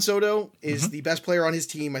Juan Soto is the best player on his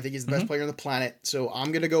team. I think he's the best player on the planet. So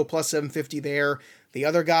I'm going to go plus 750 there. The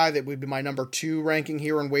other guy that would be my number 2 ranking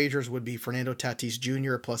here on wagers would be Fernando Tatis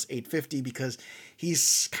Jr. at plus 850 because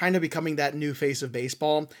he's kind of becoming that new face of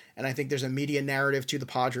baseball. And I think there's a media narrative to the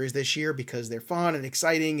Padres this year because they're fun and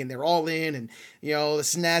exciting and they're all in. And, the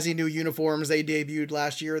snazzy new uniforms they debuted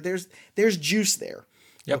last year, there's juice there.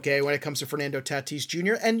 Yep. Okay, when it comes to Fernando Tatis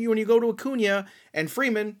Jr. And when you go to Acuna and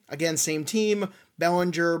Freeman, again, same team,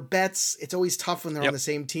 Bellinger, Betts, it's always tough when they're on the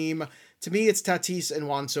same team. To me, it's Tatis and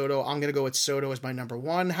Juan Soto. I'm going to go with Soto as my number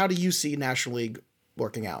 1. How do you see National League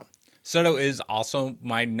working out? Soto is also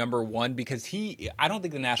my number 1 because I don't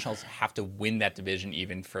think the Nationals have to win that division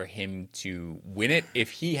even for him to win it.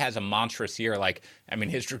 If he has a monstrous year,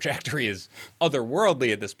 his trajectory is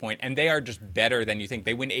otherworldly at this point, and they are just better than you think.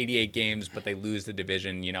 They win 88 games, but they lose the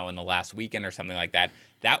division, in the last weekend or something like that.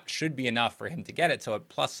 That should be enough for him to get it. So at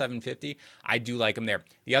plus 750, I do like him there.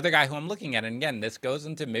 The other guy who I'm looking at, and again, this goes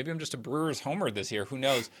into maybe I'm just a Brewers homer this year, who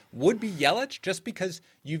knows, would be Yelich, just because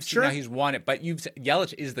you've seen how he's won it. But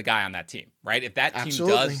Yelich is the guy on that team, right? If that team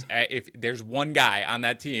does, if there's one guy on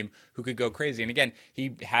that team who could go crazy. And again,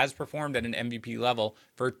 he has performed at an MVP level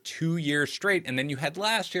for 2 years straight. And then you had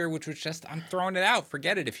last year, which was just, I'm throwing it out.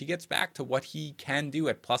 Forget it. If he gets back to what he can do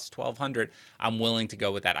at plus 1200, I'm willing to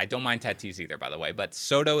go with that. I don't mind Tatis either, by the way. But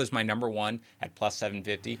Soto is my number 1 at plus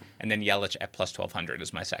 750. And then Yelich at plus 1200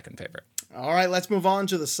 is my second favorite. All right, let's move on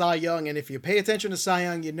to the Cy Young. And if you pay attention to Cy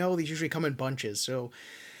Young, these usually come in bunches. So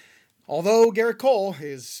although Garrett Cole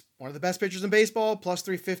is one of the best pitchers in baseball, plus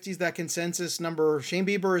 350 is that consensus number. Shane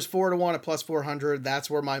Bieber is 4-1 at plus 400. That's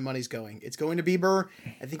where my money's going. It's going to Bieber.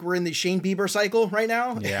 I think we're in the Shane Bieber cycle right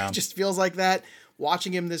now. Yeah. It just feels like that.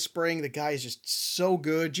 Watching him this spring, the guy is just so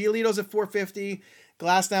good. Giolito's at 450.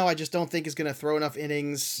 Glasnow, I just don't think is going to throw enough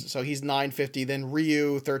innings, so he's 950. Then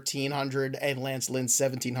Ryu, 1,300, and Lance Lynn,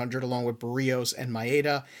 1,700, along with Barrios and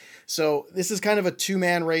Maeda. So this is kind of a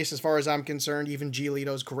two-man race as far as I'm concerned. Even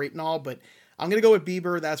Giolito's great and all, but I'm going to go with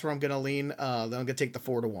Bieber. That's where I'm going to lean. Then I'm going to take the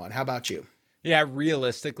 4-1. How about you? Yeah,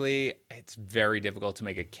 realistically, it's very difficult to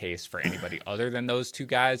make a case for anybody other than those two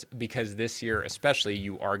guys because this year, especially,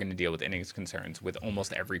 you are going to deal with innings concerns with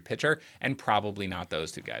almost every pitcher, and probably not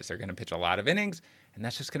those two guys. They're going to pitch a lot of innings, and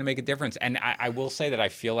that's just going to make a difference. And I will say that I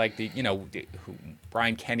feel like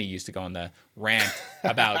Brian Kenny used to go on the rant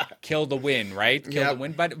about kill the win, right? Kill the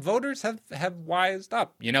win. But voters have wised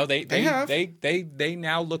up. They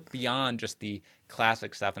now look beyond just the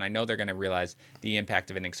classic stuff, and I know they're going to realize the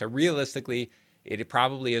impact of innings. So realistically, it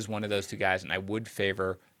probably is one of those two guys, and I would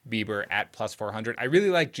favor Bieber at plus 400. I really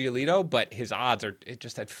like Giolito, but his odds are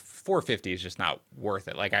just at 450 is just not worth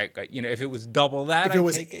it. Like if it was double that, if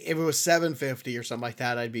it was 750 or something like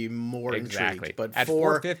that, I'd be more intrigued. But at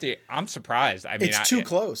 450, I'm surprised. I mean, it's too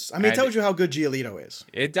close. I mean, it tells you how good Giolito is.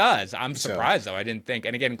 It does. I'm surprised though. I didn't think.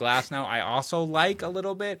 And again, Glasnow, I also like a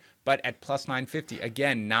little bit, but at plus 950,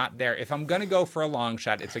 again, not there. If I'm gonna go for a long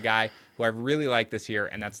shot, it's a guy who I really like this year,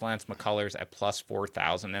 and that's Lance McCullers at plus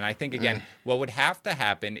 4,000. And I think, again, what would have to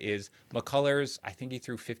happen is McCullers, I think he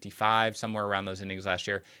threw 55, somewhere around those innings last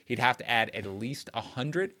year. He'd have to add at least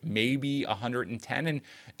 100, maybe 110. And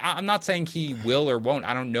I'm not saying he will or won't.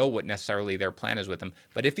 I don't know what necessarily their plan is with him.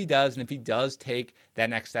 But if he does, and if he does take that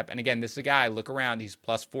next step, and again, this is a guy, look around, he's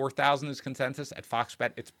plus 4,000 is consensus. At Fox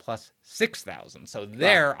Bet, it's plus 6,000. So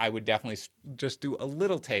there, I would definitely just do a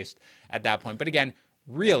little taste at that point. But again,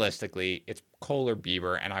 realistically, it's Cole or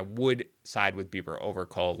Bieber, and I would side with Bieber over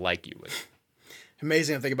Cole like you would.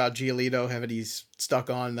 Amazing to think about Giolito, having he's stuck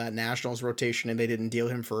on that Nationals rotation and they didn't deal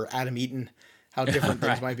him for Adam Eaton. How different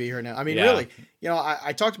things might be here now. I mean, really,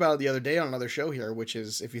 I talked about it the other day on another show here, which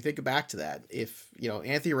is if you think back to that, if,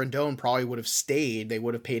 Anthony Rendon probably would have stayed, they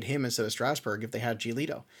would have paid him instead of Strasburg if they had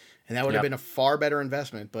Giolito. And that would have been a far better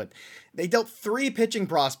investment. But they dealt 3 pitching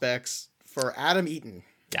prospects for Adam Eaton.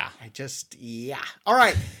 Yeah. All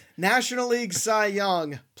right. National League Cy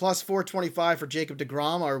Young, plus 425 for Jacob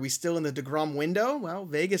deGrom. Are we still in the deGrom window? Well,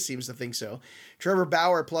 Vegas seems to think so. Trevor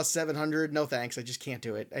Bauer, plus 700. No thanks. I just can't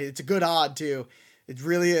do it. It's a good odd, too. It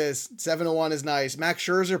really is. 7-1 is nice. Max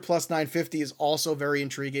Scherzer plus 950 is also very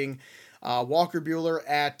intriguing. Walker Buehler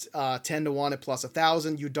at 10-1 at plus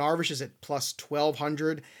 1,000. Yu Darvish is at plus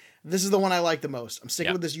 1,200. This is the one I like the most. I'm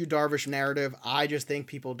sticking with this Yu Darvish narrative. I just think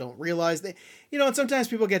people don't realize that, and sometimes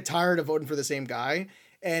people get tired of voting for the same guy.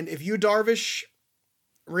 And if Yu Darvish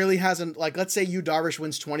really hasn't, like, let's say Yu Darvish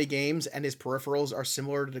wins 20 games and his peripherals are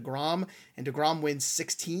similar to DeGrom, and DeGrom wins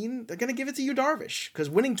 16, they're going to give it to Yu Darvish, because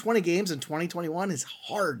winning 20 games in 2021 is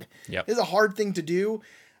hard. Yep. It's a hard thing to do.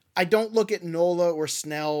 I don't look at Nola or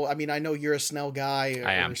Snell. I mean, I know you're a Snell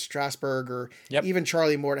guy, or Strasburg, or even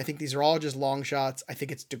Charlie Morton. I think these are all just long shots. I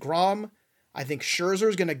think it's DeGrom. I think Scherzer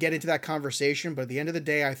is going to get into that conversation, but at the end of the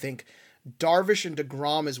day, I think Darvish and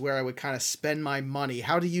DeGrom is where I would kind of spend my money.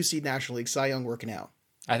 How do you see National League Cy Young working out?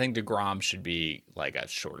 I think DeGrom should be like a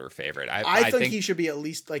shorter favorite. I think he should be at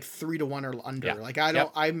least like 3-1 or under. Yeah. Like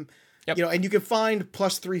and you can find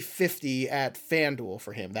plus 350 at FanDuel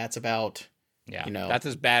for him. That's about... that's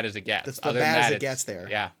as bad as it gets. That's as bad as it gets there.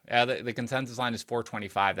 Yeah. The consensus line is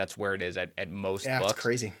 425. That's where it is at most books. Yeah, it's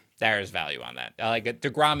crazy. There's value on that. Like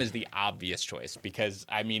DeGrom is the obvious choice because,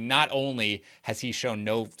 I mean, not only has he shown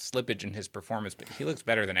no slippage in his performance, but he looks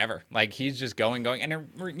better than ever. Like, he's just going. And,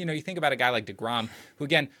 you think about a guy like DeGrom, who,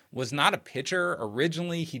 again, was not a pitcher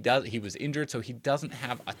originally. He was injured, so he doesn't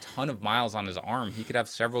have a ton of miles on his arm. He could have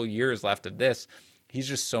several years left of this. He's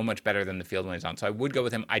just so much better than the field when he's on. So I would go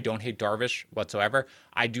with him. I don't hate Darvish whatsoever.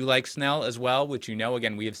 I do like Snell as well, which,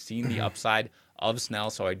 again, we have seen the upside of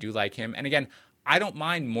Snell, so I do like him. And again, I don't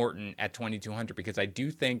mind Morton at 2,200 because I do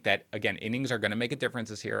think that, again, innings are going to make a difference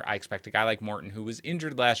this year. I expect a guy like Morton, who was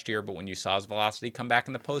injured last year, but when you saw his velocity come back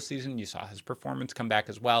in the postseason, you saw his performance come back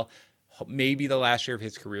as well. Maybe the last year of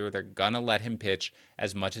his career, they're going to let him pitch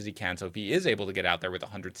as much as he can. So if he is able to get out there with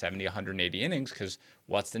 170, 180 innings, because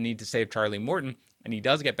what's the need to save Charlie Morton? And he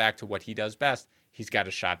does get back to what he does best, he's got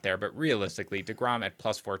a shot there. But realistically, DeGrom at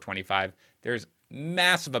plus 425, there's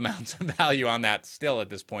massive amounts of value on that still at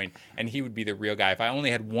this point, and he would be the real guy. If I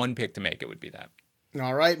only had one pick to make, it would be that.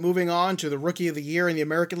 All right, moving on to the Rookie of the Year in the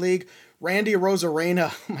American League, Randy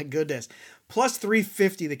Arozarena. Oh my goodness, plus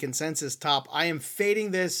 350, the consensus top. I am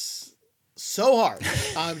fading this so hard.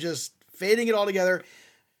 I'm just fading it all together.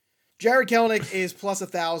 Jared Kelenic is plus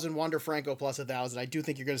 1,000. Wander Franco plus 1,000. I do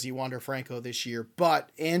think you're going to see Wander Franco this year, but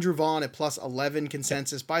Andrew Vaughn at plus 11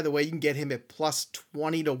 consensus. By the way, you can get him at plus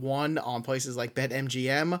 20-1 on places like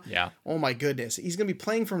BetMGM. Yeah. Oh my goodness. He's going to be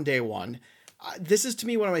playing from day one. This is, to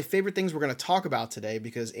me, one of my favorite things we're going to talk about today,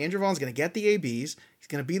 because Andrew Vaughn's going to get the ABs. He's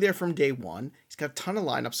going to be there from day one. He's got a ton of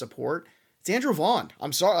lineup support. It's Andrew Vaughn.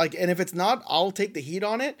 I'm sorry. And if it's not, I'll take the heat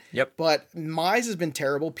on it. Yep. But Mize has been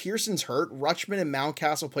terrible. Pearson's hurt. Rutschman and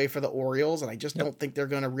Mountcastle play for the Orioles, and I just don't think they're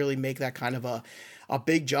going to really make that kind of a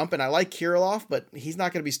big jump. And I like Kirilloff, but he's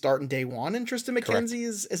not going to be starting day one. And Tristan McKenzie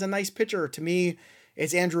is a nice pitcher. To me,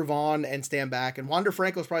 it's Andrew Vaughn and stand back. And Wander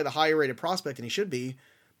Franco is probably the higher rated prospect, and he should be.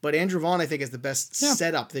 But Andrew Vaughn, I think, is the best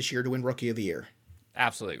setup this year to win Rookie of the Year.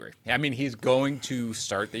 Absolutely agree. I mean, he's going to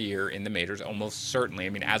start the year in the majors, almost certainly. I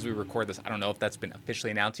mean, as we record this, I don't know if that's been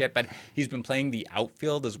officially announced yet, but he's been playing the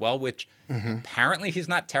outfield as well, which apparently he's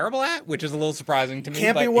not terrible at, which is a little surprising to me.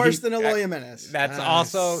 Can't be worse than Eloy Jimenez. That is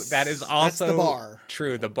also that's the bar.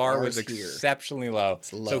 True. The bar was here. exceptionally low.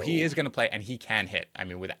 It's low. So he is going to play, and he can hit. I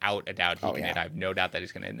mean, without a doubt, he can hit. I have no doubt that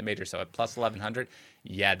he's going to hit in the majors. So at plus 1,100,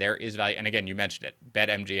 yeah, there is value. And again, you mentioned it.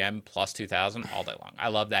 BetMGM plus 2,000 all day long. I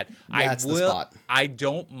love that. That's the spot. I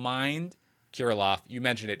don't mind Kirilloff. You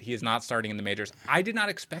mentioned it. He is not starting in the majors. I did not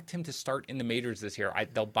expect him to start in the majors this year.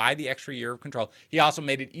 They'll buy the extra year of control. He also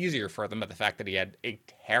made it easier for them at the fact that he had a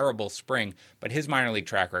terrible spring, but his minor league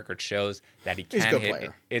track record shows that he can hit.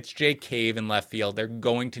 Player. It's Jake Cave in left field. They're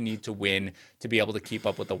going to need to win to be able to keep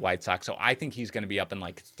up with the White Sox. So I think he's going to be up in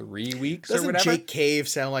like 3 weeks or whatever. Jake Cave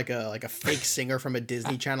sound like a fake singer from a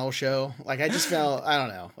Disney Channel show? Like, I just felt, I don't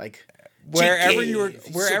know, like... Wherever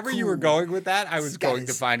you were going with that, I was going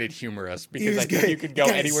to find it humorous because I think you could go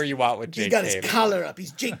anywhere you want with Jake Cave. He's got his collar up.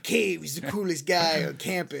 He's Jake Cave. He's the coolest guy on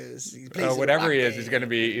campus. Whatever he is, he's going to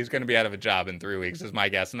be out of a job in 3 weeks, is my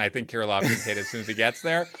guess. And I think Kirilloff gets hit as soon as he gets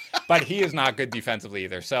there. But he is not good defensively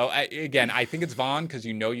either. So again, I think it's Vaughn because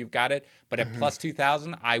you've got it. But at plus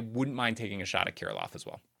 2,000, I wouldn't mind taking a shot at Kirilloff as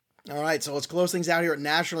well. All right, so let's close things out here at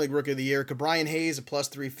National League Rookie of the Year. Brian Hayes at plus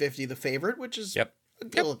 350, the favorite, which is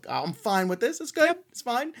Look, I'm fine with this. It's good. It's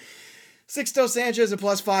fine. Sixto Sanchez at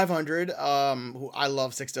plus 500. Who I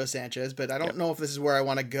love Sixto Sanchez, but I don't know if this is where I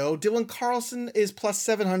want to go. Dylan Carlson is plus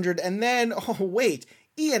 700. And then,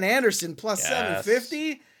 Ian Anderson plus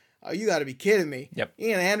 750? Oh, you got to be kidding me. Yep.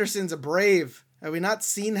 Ian Anderson's a Brave. Have we not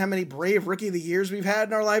seen how many Brave Rookie of the Years we've had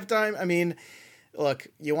in our lifetime? I mean, look,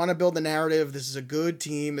 you want to build the narrative. This is a good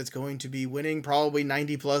team that's going to be winning probably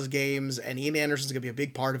 90 plus games, and Ian Anderson's going to be a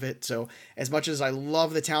big part of it. So as much as I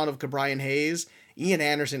love the talent of Ke'Bryan Hayes, Ian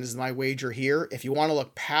Anderson is my wager here. If you want to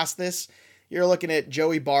look past this, you're looking at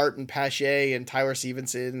Joey Bart and Pache and Tyler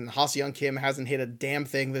Stevenson. Ha-Seong Kim hasn't hit a damn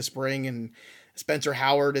thing this spring, and Spencer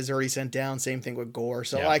Howard is already sent down. Same thing with Gore.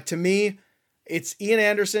 So, like, to me, it's Ian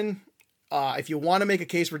Anderson. If you want to make a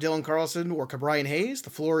case for Dylan Carlson or Ke'Bryan Hayes, the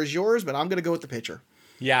floor is yours, but I'm going to go with the pitcher.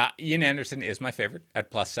 Yeah, Ian Anderson is my favorite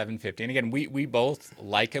at plus 750. And again, we both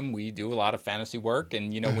like him. We do a lot of fantasy work.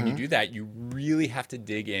 And, when you do that, you really have to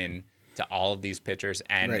dig in to all of these pitchers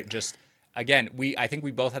and just... Again, I think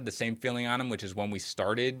we both had the same feeling on him, which is when we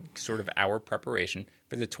started sort of our preparation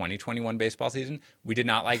for the 2021 baseball season. We did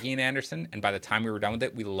not like Ian Anderson, and by the time we were done with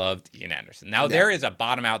it, we loved Ian Anderson. Now, there is a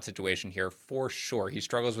bottom-out situation here for sure. He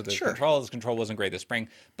struggles with his control. His control wasn't great this spring,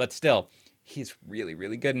 but still, he's really,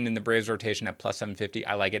 really good. And in the Braves rotation at plus 750,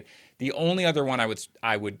 I like it. The only other one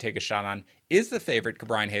I would take a shot on is the favorite,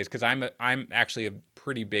 Ke'Bryan Hayes, because I'm actually a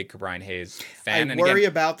pretty big Ke'Bryan Hayes fan. I worry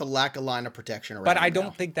about the lack of line of protection around. But I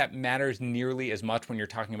don't think that matters nearly as much when you're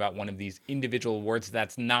talking about one of these individual awards.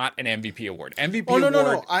 That's not an MVP award.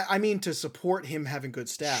 No. I mean to support him having good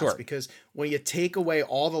stats, because when you take away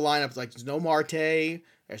all the lineups, like there's no Marte,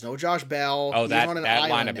 there's no Josh Bell. Oh, that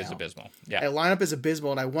lineup is abysmal. Yeah, that lineup is abysmal,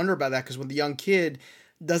 and I wonder about that because with the young kid,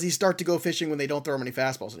 does he start to go fishing when they don't throw him any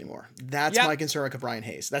fastballs anymore? That's my concern with Ke'Bryan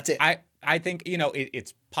Hayes. That's it. I think,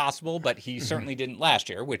 it's possible, but he certainly didn't last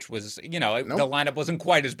year, which was, the lineup wasn't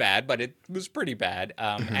quite as bad, but it was pretty bad.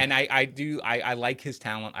 And I like his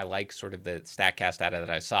talent. I like sort of the StatCast data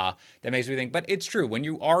that I saw that makes me think, but it's true. When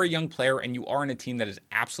you are a young player and you are in a team that is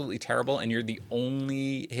absolutely terrible and you're the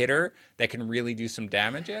only hitter that can really do some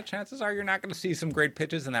damage, chances are you're not going to see some great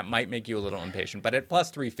pitches, and that might make you a little impatient. But at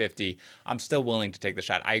plus 350, I'm still willing to take the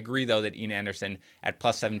shot. I agree, though, that Ian Anderson at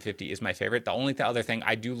plus 750 is my favorite. The only other thing,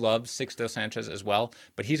 I do love Sixto Sanchez as well,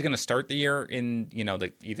 but he's going to start the year in,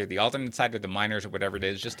 either the alternate side or the minors or whatever it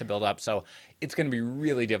is, just to build up. So it's going to be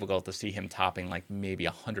really difficult to see him topping like maybe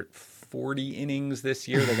 140 innings this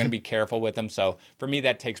year. They're going to be careful with him. So for me,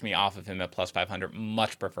 that takes me off of him at plus 500.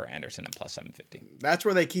 Much prefer Anderson at plus 750. That's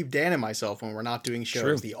where they keep Dan and myself when we're not doing shows.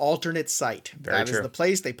 True. The alternate site. That is the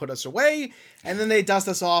place they put us away, and then they dust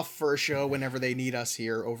us off for a show whenever they need us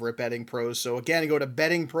here over at Betting Pros. So again, go to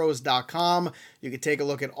bettingpros.com. You can take a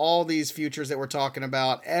look at all these futures that we're talking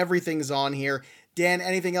about. Everything's on here. Dan,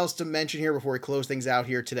 anything else to mention here before we close things out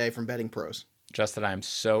here today from Betting Pros? Just that I'm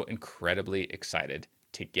so incredibly excited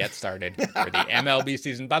to get started for the MLB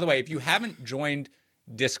season. By the way, if you haven't joined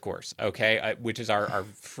Discourse, okay, which is our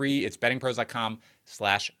free, it's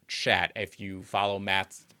bettingpros.com/chat. If you follow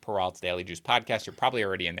Matt Peralt's Daily Juice podcast, you're probably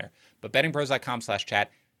already in there. But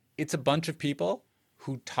bettingpros.com/chat, it's a bunch of people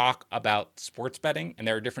who talk about sports betting, and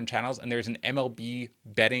there are different channels, and there's an MLB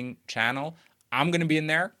betting channel. I'm going to be in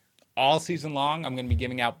there all season long. I'm going to be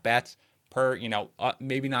giving out bets per,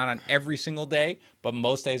 maybe not on every single day, but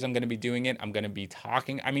most days I'm going to be doing it. I'm going to be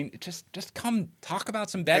talking. I mean, just come talk about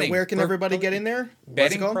some betting. And where can everybody get in there?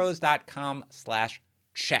 Bettingpros.com/chat,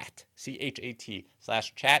 CHAT,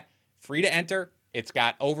 free to enter. It's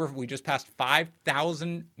got we just passed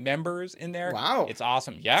 5,000 members in there. Wow. It's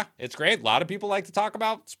awesome. Yeah, it's great. A lot of people like to talk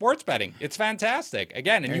about sports betting. It's fantastic.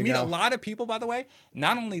 Again, and you meet a lot of people, by the way.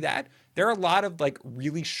 Not only that, there are a lot of like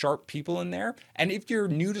really sharp people in there. And if you're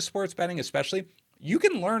new to sports betting, especially, you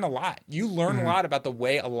can learn a lot. You learn a lot about the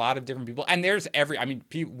way a lot of different people, and there's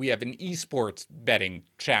we have an esports betting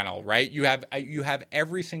channel, right? You have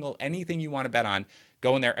every single, anything you want to bet on,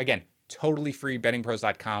 go in there. Again, totally free,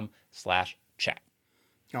 bettingpros.com/chat.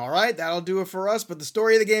 All right, that'll do it for us, but the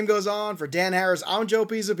story of the game goes on. For Dan Harris, I'm Joe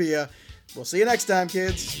Pisapia. We'll see you next time,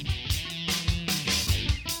 kids.